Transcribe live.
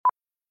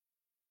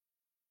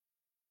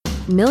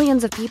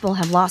Millions of people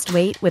have lost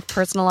weight with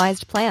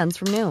personalized plans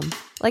from Noom.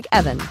 Like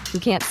Evan, who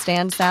can't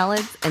stand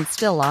salads and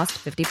still lost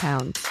 50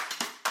 pounds.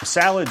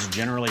 Salads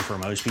generally for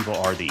most people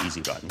are the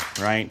easy button,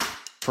 right?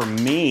 For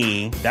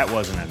me, that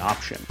wasn't an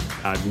option.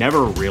 I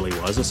never really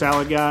was a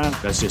salad guy.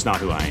 That's just not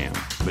who I am.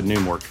 But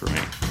Noom worked for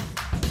me.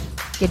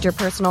 Get your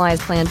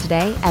personalized plan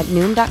today at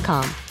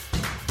Noom.com.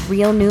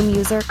 Real Noom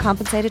user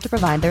compensated to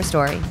provide their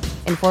story.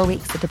 In 4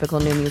 weeks, the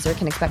typical Noom user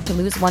can expect to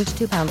lose 1 to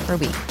 2 pounds per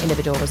week.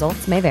 Individual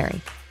results may vary.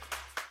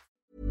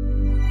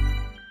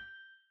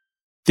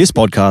 This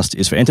podcast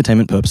is for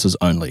entertainment purposes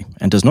only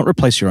and does not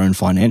replace your own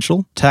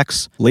financial,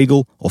 tax,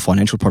 legal, or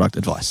financial product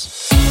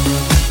advice.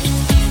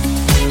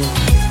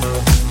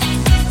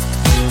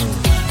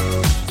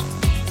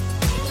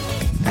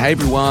 Hey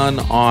everyone,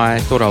 I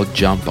thought I'd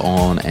jump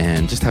on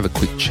and just have a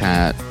quick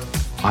chat.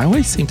 I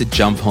always seem to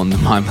jump on the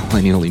My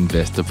Millennial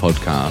Investor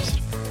podcast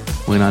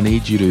when I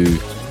need you to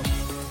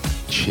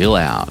chill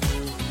out.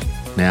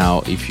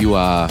 Now, if you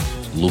are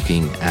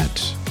looking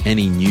at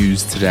any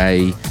news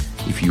today,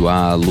 if you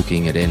are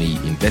looking at any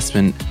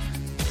investment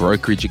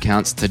brokerage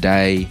accounts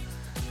today,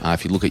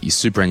 if you look at your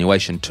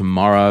superannuation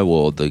tomorrow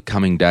or the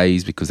coming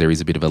days, because there is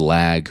a bit of a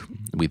lag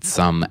with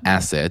some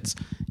assets,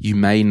 you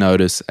may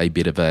notice a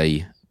bit of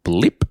a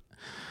blip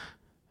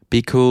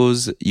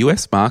because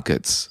US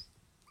markets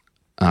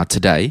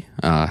today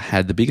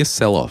had the biggest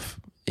sell-off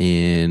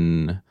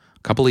in a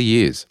couple of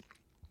years.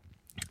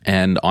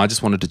 And I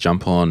just wanted to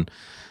jump on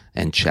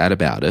and chat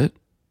about it.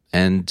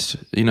 And,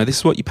 you know, this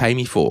is what you pay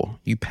me for.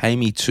 You pay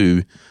me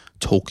to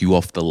talk you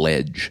off the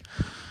ledge.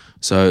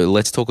 So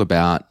let's talk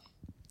about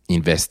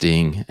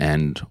investing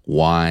and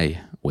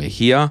why we're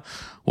here,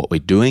 what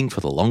we're doing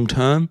for the long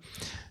term.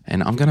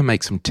 And I'm going to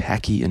make some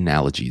tacky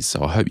analogies.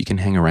 So I hope you can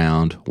hang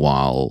around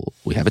while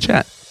we have a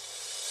chat.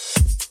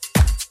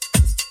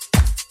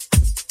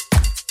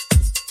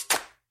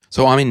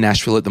 So I'm in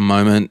Nashville at the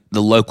moment.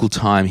 The local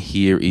time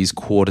here is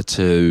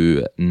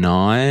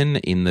 8:45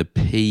 in the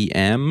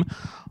PM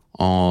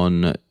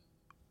on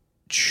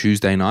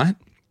Tuesday night.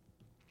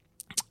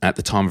 At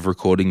the time of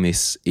recording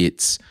this,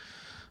 it's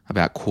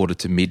about quarter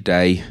to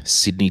midday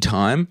Sydney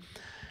time.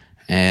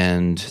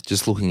 And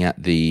just looking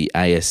at the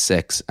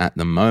ASX at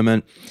the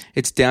moment,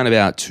 it's down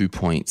about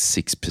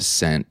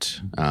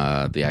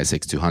 2.6%. The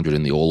ASX 200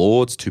 and the All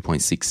Ords,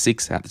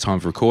 2.66 at the time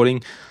of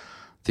recording.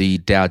 The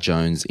Dow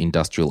Jones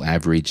Industrial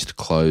Average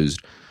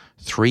closed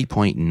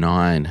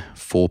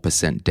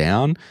 3.94%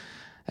 down.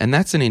 And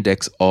that's an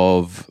index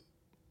of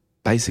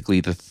basically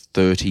the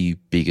 30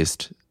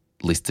 biggest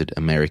listed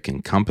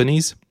American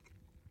companies.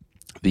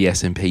 The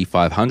S&P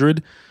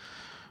 500,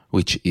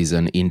 which is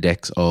an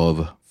index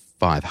of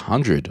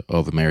 500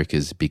 of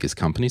America's biggest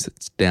companies,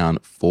 it's down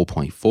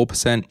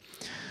 4.4%.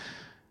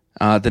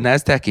 The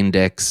NASDAQ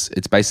index,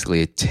 it's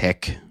basically a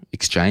tech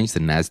exchange, the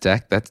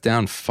NASDAQ, that's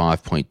down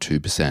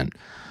 5.2%.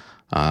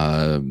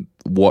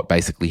 What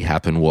basically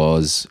happened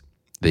was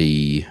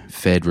the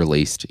Fed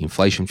released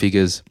inflation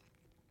figures.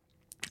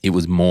 It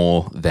was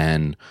more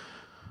than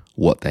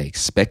what they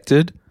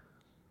expected,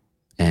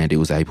 and it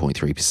was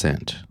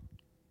 8.3%.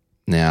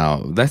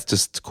 Now, that's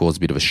just caused a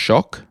bit of a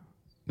shock.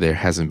 There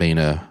hasn't been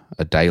a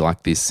day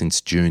like this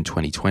since June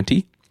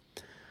 2020.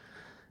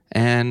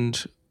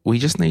 And we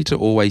just need to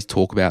always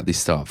talk about this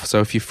stuff.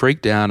 So if you're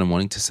freaked out and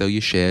wanting to sell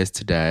your shares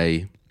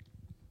today,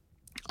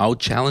 I would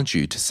challenge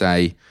you to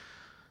say,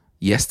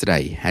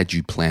 yesterday, had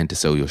you planned to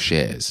sell your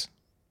shares?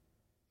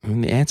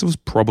 And the answer was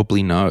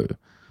probably no.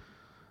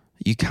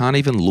 You can't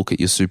even look at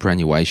your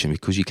superannuation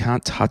because you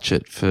can't touch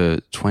it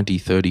for 20,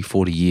 30,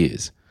 40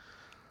 years.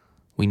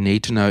 We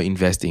need to know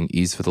investing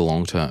is for the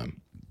long term.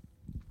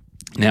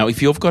 Now,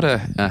 if you've got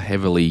a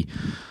heavily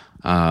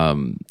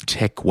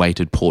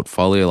tech-weighted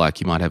portfolio, like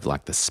you might have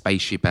like the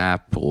Spaceship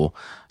app or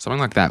something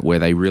like that where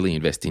they really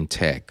invest in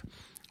tech,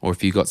 or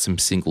if you've got some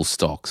single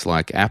stocks,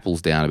 like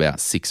Apple's down about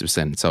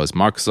 6%, so is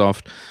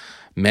Microsoft,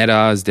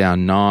 Meta is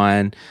down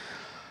 9%,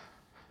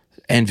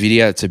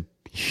 NVIDIA, it's a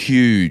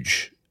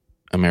huge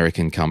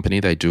American company.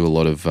 They do a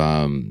lot of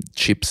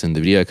chips and the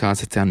video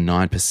cards. It's down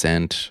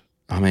 9%.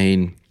 I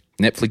mean,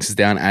 Netflix is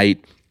down 8%.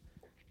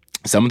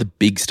 Some of the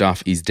big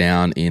stuff is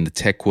down in the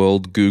tech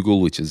world.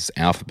 Google, which is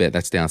Alphabet,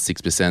 that's down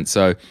 6%.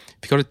 So if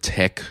you've got a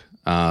tech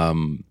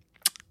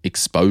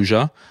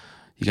exposure,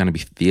 you're going to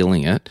be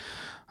feeling it.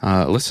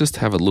 Let's just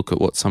have a look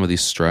at what some of the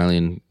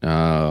Australian,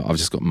 I've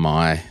just got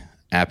my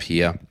app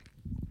here.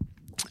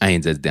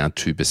 ANZ's down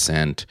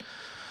 2%.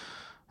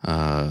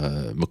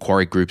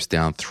 Macquarie Group's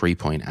down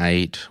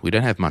 3.8%. We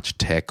don't have much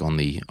tech on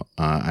the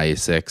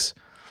ASX.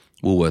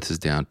 Woolworths is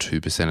down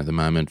 2% at the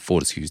moment.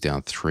 Fortescue's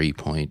down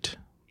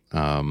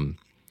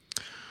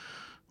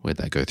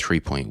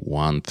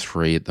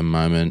 3.13 at the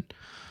moment.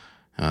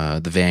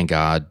 The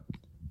Vanguard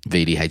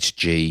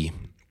VDHG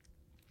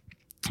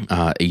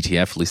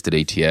ETF, listed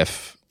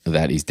ETF,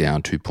 that is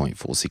down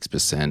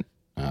 2.46%.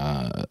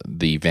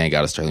 The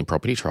Vanguard Australian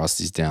Property Trust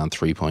is down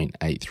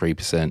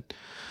 3.83%.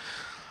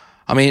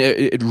 I mean,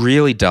 it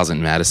really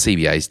doesn't matter.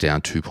 CBA is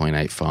down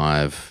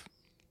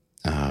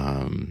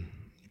 2.85%.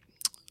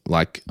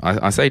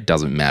 I say it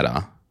doesn't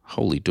matter.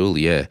 Holy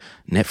dooly, yeah.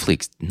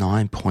 Netflix,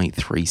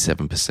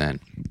 9.37%.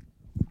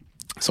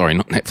 Sorry,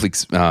 not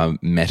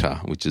Netflix,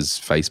 Meta, which is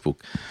Facebook.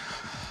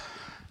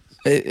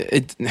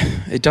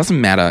 It doesn't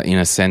matter in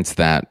a sense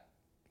that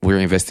we're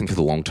investing for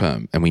the long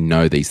term and we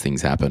know these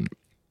things happen.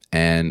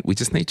 And we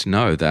just need to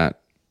know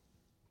that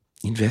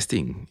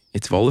investing,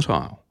 it's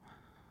volatile.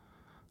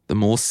 The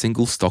more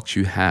single stocks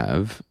you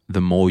have,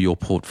 the more your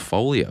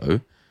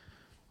portfolio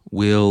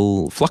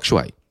will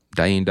fluctuate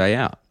day in, day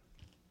out.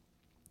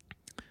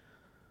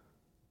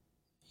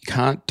 You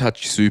can't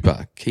touch your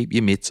super. Keep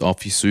your mitts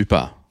off your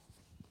super.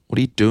 What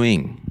are you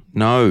doing?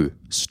 No,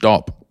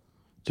 stop.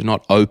 Do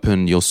not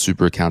open your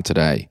super account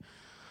today.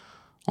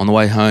 On the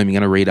way home, you're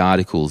going to read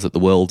articles that the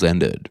world's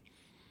ended.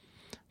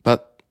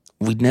 But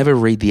we'd never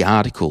read the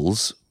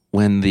articles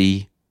when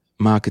the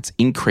markets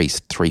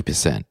increased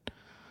 3%.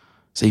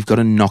 So you've got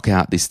to knock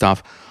out this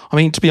stuff. I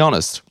mean, to be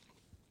honest,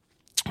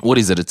 what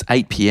is it? It's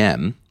 8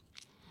 p.m.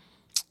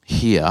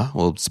 here.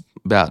 Well, it's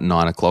about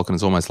 9 o'clock and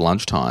it's almost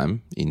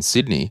lunchtime in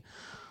Sydney.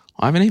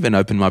 I haven't even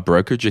opened my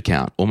brokerage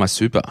account or my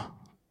super.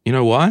 You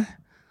know why?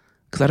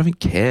 Because I don't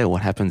care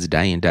what happens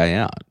day in, day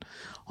out.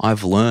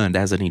 I've learned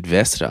as an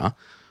investor,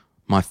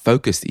 my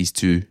focus is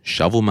to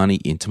shovel money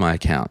into my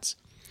accounts.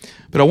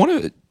 But I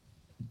want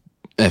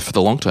to, for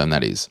the long term,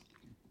 that is.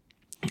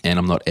 And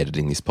I'm not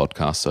editing this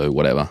podcast, so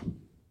whatever.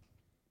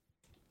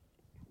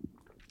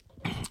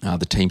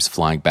 The team's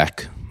flying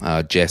back.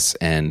 Jess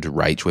and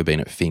Rach, we've been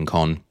at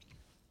FinCon.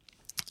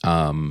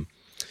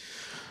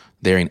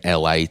 They're in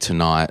LA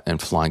tonight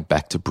and flying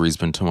back to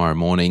Brisbane tomorrow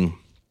morning.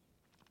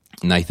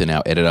 Nathan,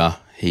 our editor,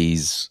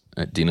 he's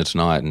at dinner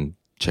tonight and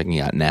checking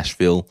out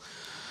Nashville.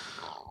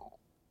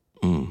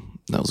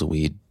 That was a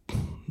weird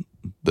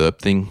burp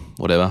thing,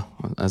 whatever.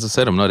 As I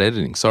said, I'm not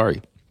editing,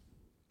 sorry.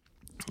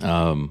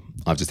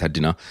 I've just had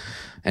dinner.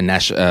 And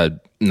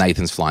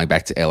Nathan's flying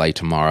back to LA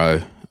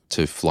tomorrow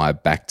to fly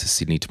back to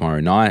Sydney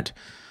tomorrow night.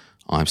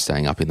 I'm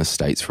staying up in the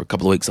States for a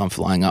couple of weeks. I'm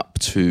flying up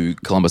to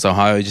Columbus,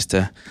 Ohio, just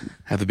to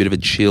have a bit of a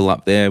chill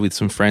up there with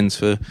some friends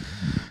for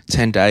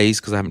 10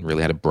 days because I haven't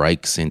really had a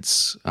break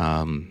since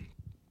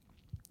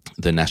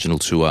the national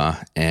tour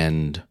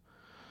and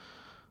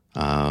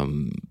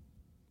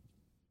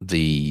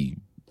the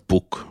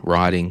book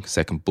writing,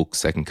 second book,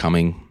 Second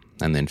Coming,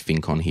 and then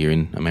FinCon here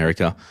in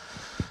America.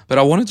 But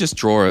I want to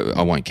just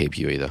I won't keep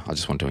you either. I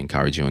just want to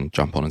encourage you and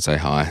jump on and say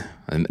hi.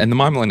 And the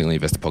My Millennial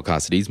Investor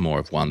podcast, it is more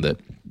of one that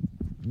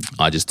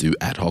I just do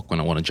ad hoc when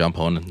I want to jump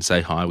on and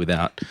say hi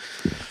without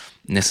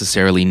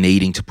necessarily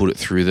needing to put it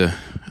through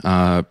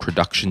the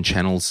production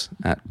channels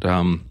at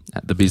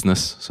the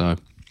business. So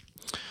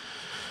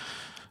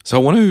I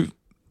want to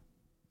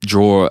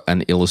draw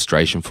an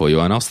illustration for you.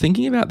 And I was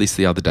thinking about this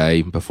the other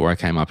day before I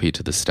came up here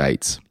to the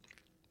States.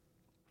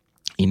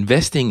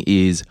 Investing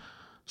is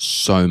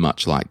so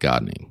much like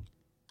gardening.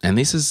 And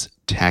this is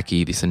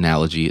tacky, this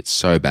analogy, it's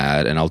so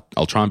bad. And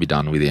I'll try and be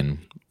done within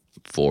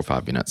 4 or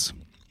 5 minutes.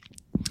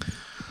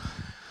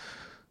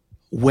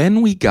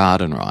 When we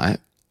garden, right,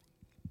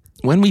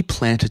 when we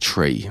plant a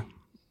tree,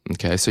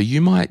 okay, so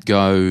you might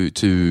go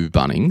to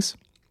Bunnings,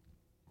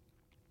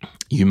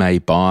 you may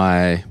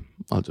buy,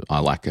 I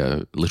like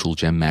a Little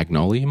Gem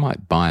magnolia, you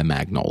might buy a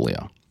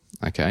magnolia,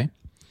 okay?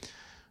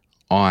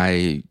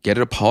 I get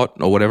a pot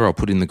or whatever, I'll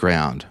put in the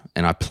ground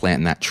and I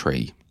plant that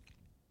tree.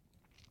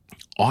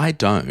 I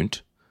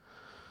don't,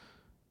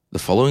 the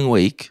following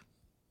week,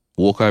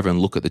 walk over and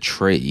look at the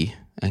tree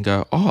and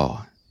go,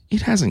 oh,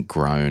 it hasn't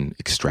grown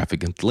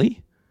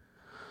extravagantly.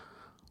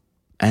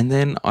 And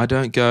then I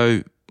don't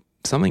go,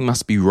 something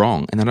must be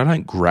wrong. And then I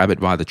don't grab it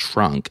by the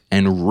trunk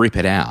and rip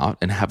it out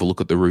and have a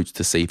look at the roots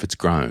to see if it's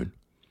grown.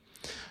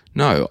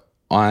 No,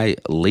 I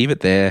leave it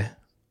there.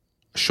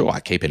 Sure, I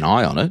keep an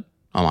eye on it.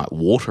 I might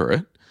water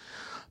it,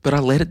 but I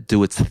let it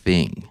do its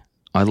thing.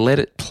 I let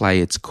it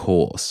play its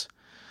course.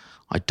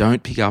 I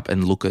don't pick up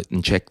and look at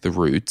and check the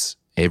roots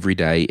every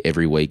day,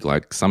 every week,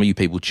 like some of you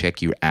people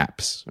check your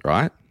apps,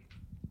 right?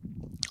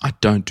 I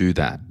don't do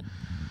that.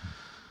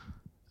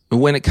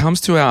 When it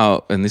comes to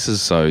and this is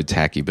so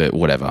tacky, but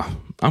whatever,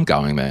 I'm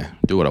going there.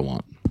 Do what I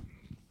want.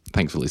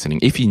 Thanks for listening.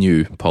 If you're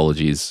new,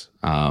 apologies.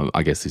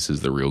 I guess this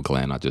is the real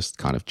Glenn. I just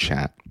kind of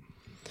chat.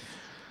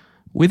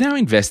 With our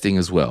investing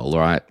as well,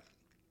 right,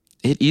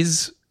 it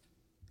is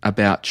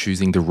about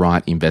choosing the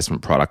right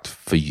investment product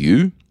for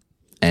you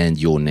and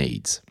your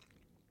needs.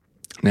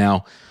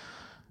 Now,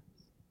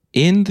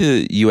 in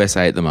the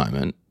USA at the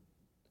moment,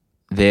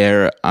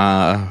 there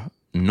are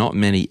not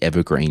many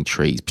evergreen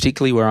trees,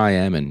 particularly where I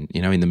am and,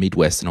 in the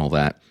Midwest and all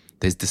that,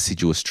 there's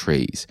deciduous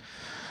trees.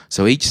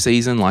 So each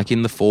season, like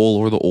in the fall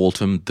or the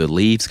autumn, the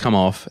leaves come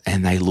off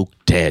and they look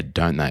dead,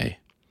 don't they?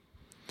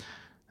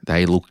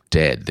 They look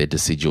dead. They're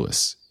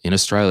deciduous. In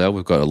Australia,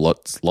 we've got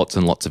lots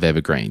and lots of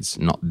evergreens,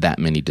 not that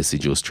many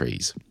deciduous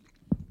trees.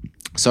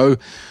 So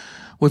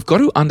we've got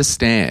to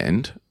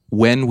understand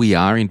when we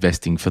are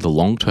investing for the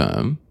long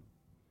term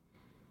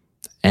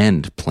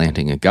and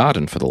planting a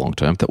garden for the long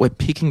term, that we're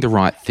picking the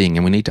right thing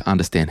and we need to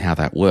understand how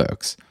that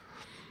works.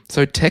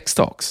 So tech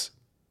stocks,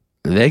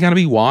 they're going to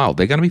be wild.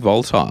 They're going to be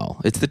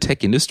volatile. It's the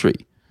tech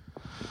industry.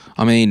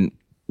 I mean,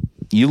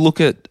 you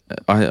look at,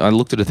 I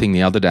looked at a thing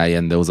the other day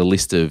and there was a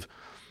list of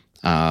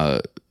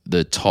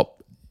the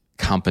top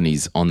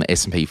companies on the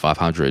S&P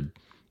 500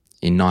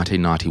 in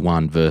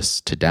 1991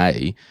 versus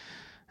today.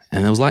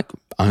 And there was like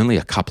only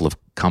a couple of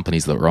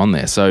companies that were on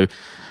there. So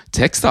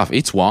tech stuff,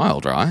 it's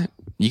wild, right?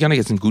 You're going to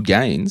get some good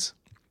gains,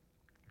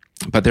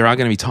 but there are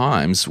going to be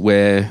times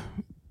where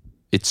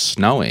it's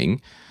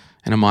snowing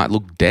and it might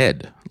look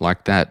dead,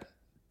 like that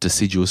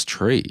deciduous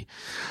tree.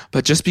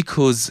 But just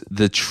because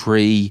the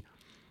tree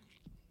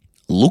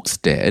looks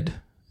dead,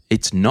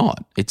 it's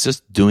not. It's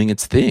just doing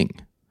its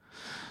thing.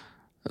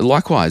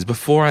 Likewise,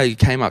 before I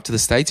came up to the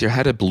States here, I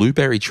had a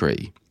blueberry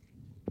tree.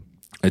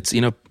 It's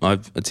in a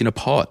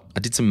pot. I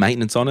did some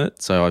maintenance on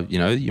it, so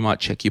you might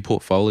check your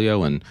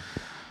portfolio and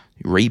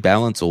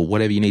rebalance or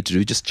whatever you need to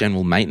do, just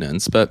general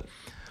maintenance. But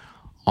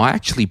I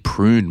actually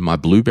pruned my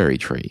blueberry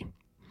tree.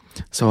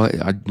 So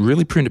I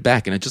really pruned it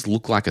back and it just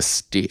looked like a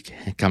stick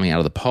coming out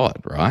of the pot,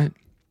 right?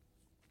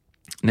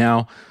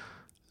 Now,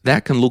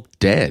 that can look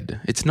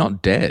dead. It's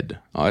not dead.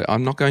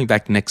 I'm not going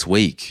back next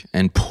week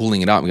and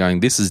pulling it up and going,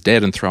 this is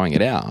dead, and throwing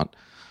it out.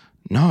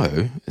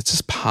 No, it's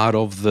just part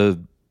of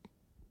the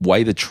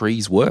way the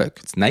trees work.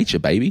 It's nature,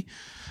 baby.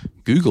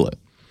 Google it.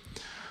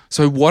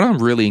 So what I'm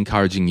really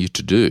encouraging you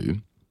to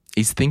do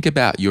is think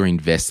about your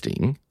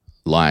investing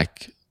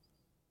like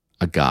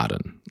a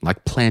garden,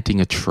 like planting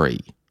a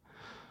tree.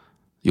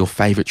 Your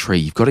favorite tree.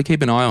 You've got to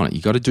keep an eye on it.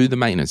 You've got to do the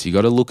maintenance. You've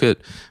got to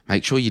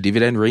make sure your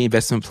dividend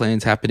reinvestment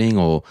plan's happening,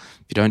 or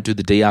if you don't do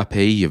the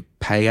DRP, you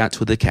pay out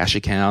to the cash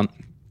account.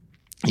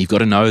 You've got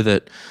to know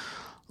that,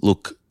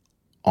 look,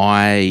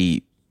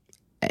 I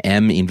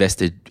am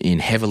invested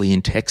heavily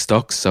in tech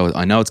stocks, so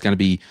I know it's going to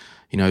be,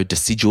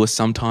 deciduous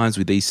sometimes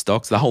with these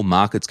stocks. The whole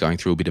market's going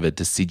through a bit of a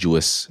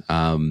deciduous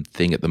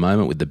thing at the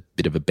moment, with a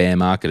bit of a bear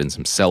market and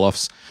some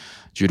sell-offs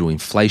due to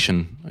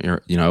inflation,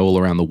 all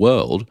around the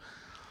world.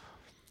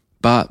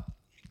 But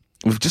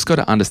we've just got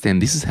to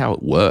understand this is how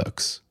it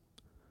works.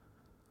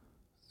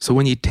 So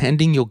when you're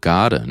tending your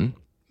garden,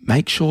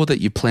 make sure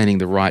that you're planting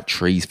the right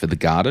trees for the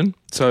garden.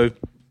 So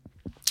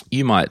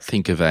you might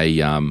think of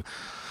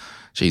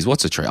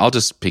what's a tree? I'll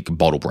just pick a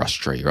bottlebrush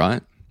tree,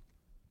 right?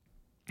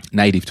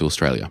 Native to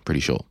Australia, pretty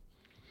sure.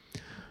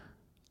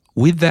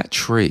 With that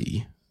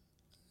tree,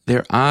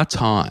 there are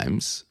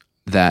times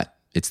that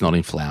it's not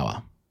in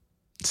flower.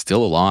 It's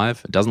still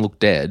alive. It doesn't look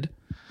dead.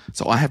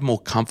 So I have more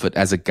comfort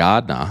as a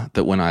gardener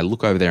that when I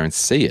look over there and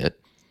see it,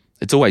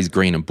 it's always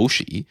green and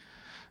bushy,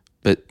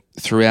 but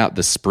throughout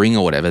the spring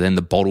or whatever, then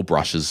the bottle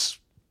brushes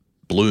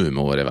bloom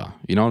or whatever.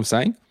 You know what I'm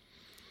saying?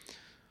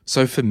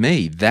 So for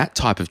me, that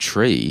type of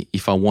tree,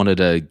 if I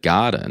wanted a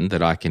garden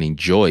that I can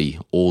enjoy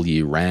all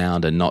year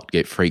round and not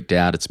get freaked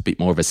out, it's a bit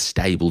more of a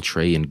stable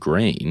tree and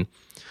green,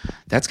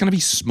 that's going to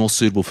be more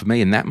suitable for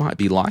me. And that might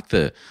be like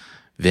the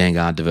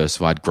Vanguard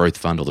Diversified Growth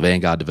Fund or the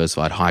Vanguard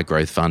Diversified High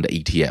Growth Fund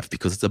ETF,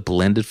 because it's a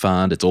blended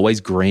fund. It's always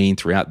green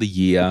throughout the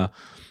year.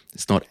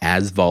 It's not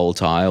as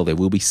volatile. There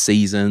will be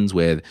seasons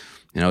where,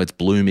 it's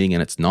blooming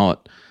and it's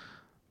not.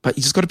 But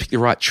you just got to pick the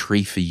right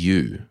tree for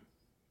you.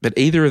 But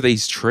either of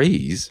these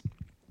trees,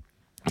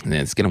 and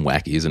it's getting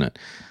wacky, isn't it?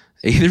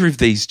 Either of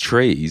these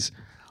trees,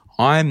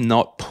 I'm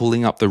not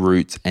pulling up the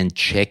roots and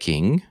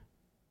checking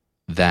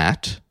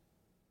that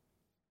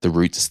the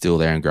roots are still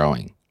there and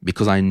growing,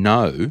 because I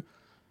know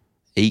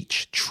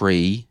each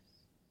tree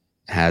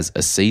has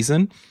a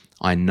season.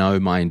 I know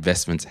my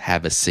investments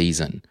have a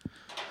season.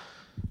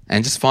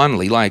 And just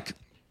finally,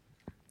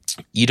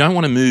 you don't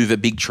want to move a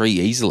big tree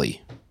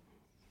easily,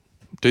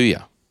 do you?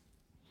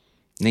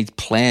 It needs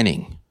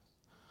planning.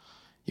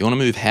 You want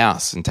to move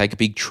house and take a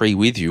big tree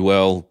with you.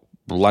 Well,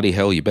 bloody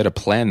hell, you better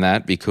plan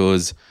that,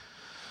 because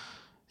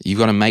you've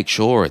got to make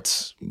sure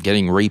it's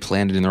getting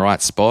replanted in the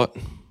right spot.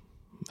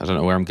 I don't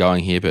know where I'm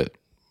going here, but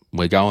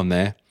we're going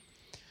there.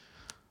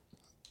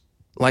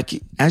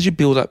 As you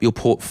build up your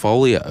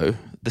portfolio,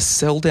 the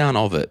sell down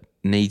of it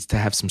needs to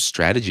have some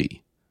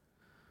strategy.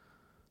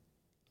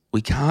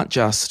 We can't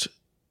just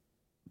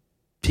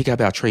pick up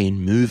our tree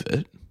and move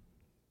it,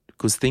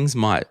 because things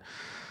might,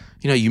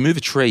 you move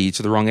a tree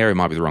to the wrong area, it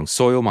might be the wrong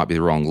soil, might be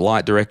the wrong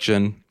light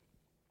direction.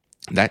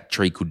 That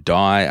tree could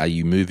die. Are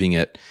you moving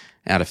it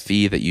out of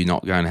fear that you're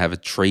not going to have a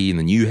tree in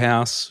the new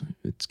house?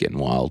 It's getting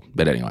wild.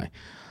 But anyway,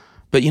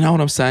 but you know what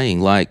I'm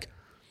saying?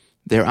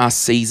 There are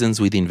seasons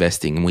with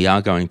investing, and we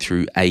are going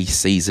through a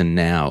season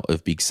now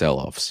of big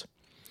sell-offs.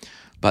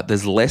 But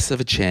there's less of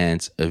a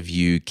chance of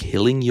you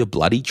killing your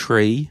bloody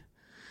tree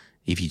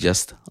if you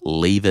just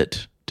leave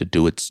it to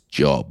do its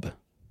job.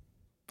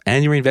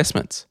 And your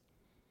investments.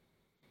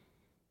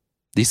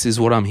 This is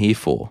what I'm here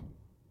for.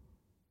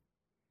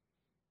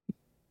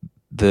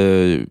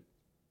 The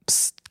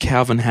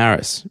Calvin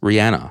Harris,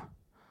 Rihanna.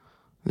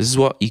 This is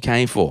what you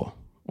came for.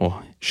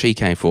 Or she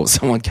came for.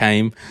 Someone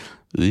came.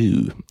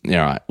 Ooh. All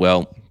right.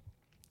 Well,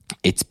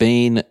 it's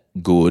been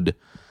good.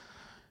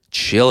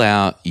 Chill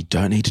out. You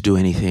don't need to do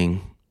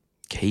anything.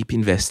 Keep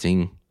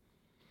investing.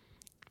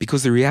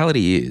 Because the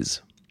reality is,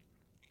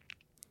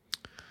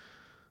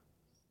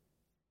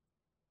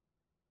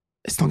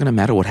 it's not going to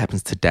matter what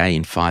happens today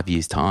in 5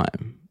 years'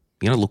 time.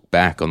 you're going to look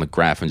back on the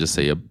graph and just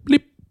see a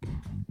blip.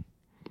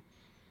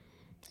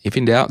 If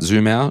in doubt,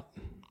 zoom out,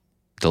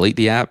 delete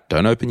the app,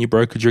 don't open your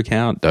brokerage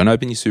account, don't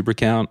open your super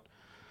account.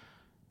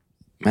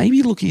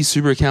 Maybe look at your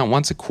super account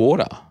once a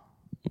quarter,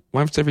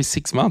 once every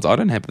 6 months. I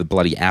don't have the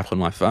bloody app on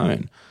my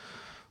phone.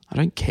 I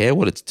don't care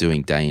what it's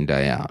doing day in,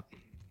 day out.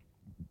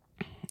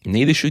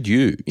 Neither should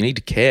you. You need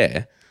to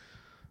care.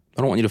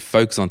 I don't want you to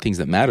focus on things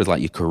that matter,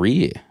 like your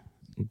career,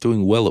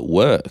 doing well at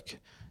work,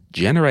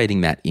 generating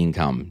that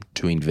income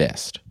to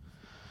invest.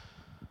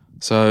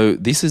 So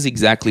this is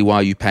exactly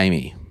why you pay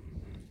me,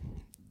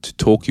 to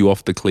talk you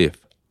off the cliff.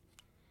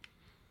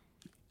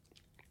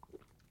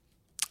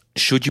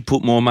 Should you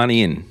put more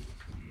money in?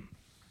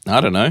 I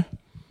don't know.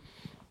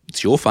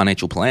 It's your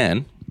financial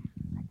plan.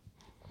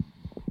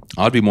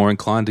 I'd be more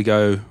inclined to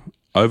go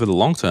over the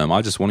long term.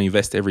 I just want to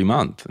invest every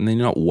month. And then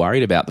you're not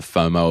worried about the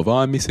FOMO of,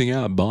 I'm missing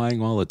out buying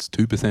while it's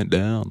 2%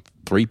 down,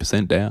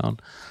 3% down.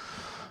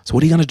 So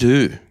what are you going to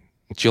do?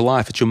 It's your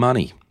life. It's your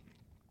money.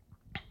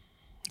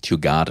 It's your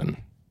garden.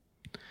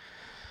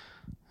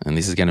 And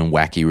this is getting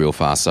wacky real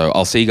fast. So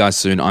I'll see you guys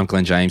soon. I'm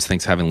Glenn James.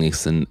 Thanks for having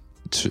listened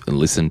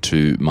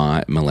to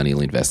my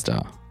Millennial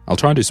Investor. I'll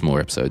try and do some more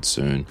episodes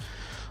soon.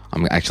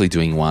 I'm actually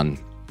doing one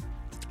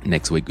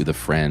next week with a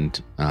friend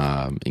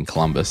in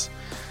Columbus,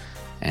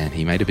 and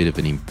he made a bit of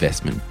an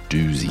investment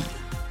doozy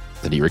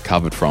that he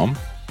recovered from,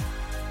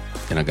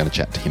 and I'm going to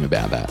chat to him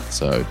about that.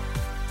 So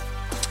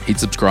hit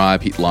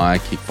subscribe, hit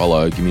like, hit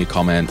follow, give me a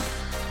comment,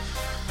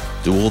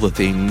 do all the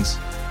things,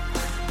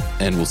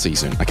 and we'll see you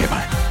soon. Okay,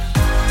 bye.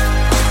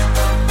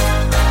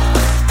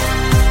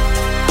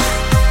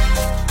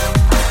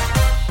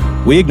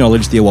 We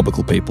acknowledge the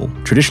Awabakal people,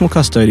 traditional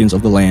custodians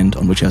of the land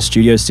on which our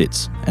studio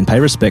sits, and pay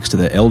respects to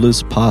their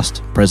elders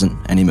past, present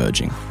and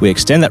emerging. We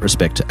extend that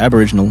respect to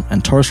Aboriginal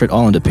and Torres Strait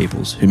Islander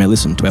peoples who may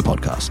listen to our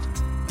podcast.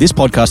 This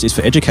podcast is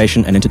for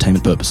education and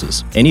entertainment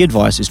purposes. Any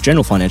advice is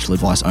general financial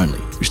advice only,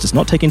 which does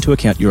not take into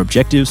account your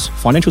objectives,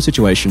 financial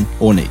situation,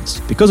 or needs.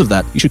 Because of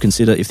that, you should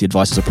consider if the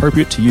advice is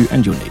appropriate to you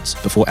and your needs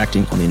before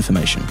acting on the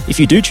information. If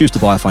you do choose to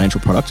buy a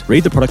financial product,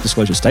 read the product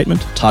disclosure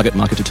statement, target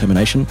market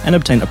determination, and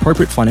obtain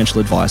appropriate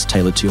financial advice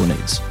tailored to your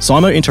needs.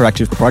 Simo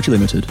Interactive Proprietary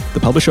Limited, the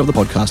publisher of the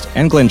podcast,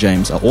 and Glenn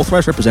James are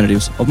authorised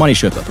representatives of Money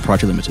Sherpa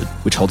Proprietary Limited,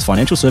 which holds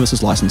financial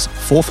services license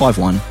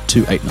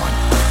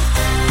 451289.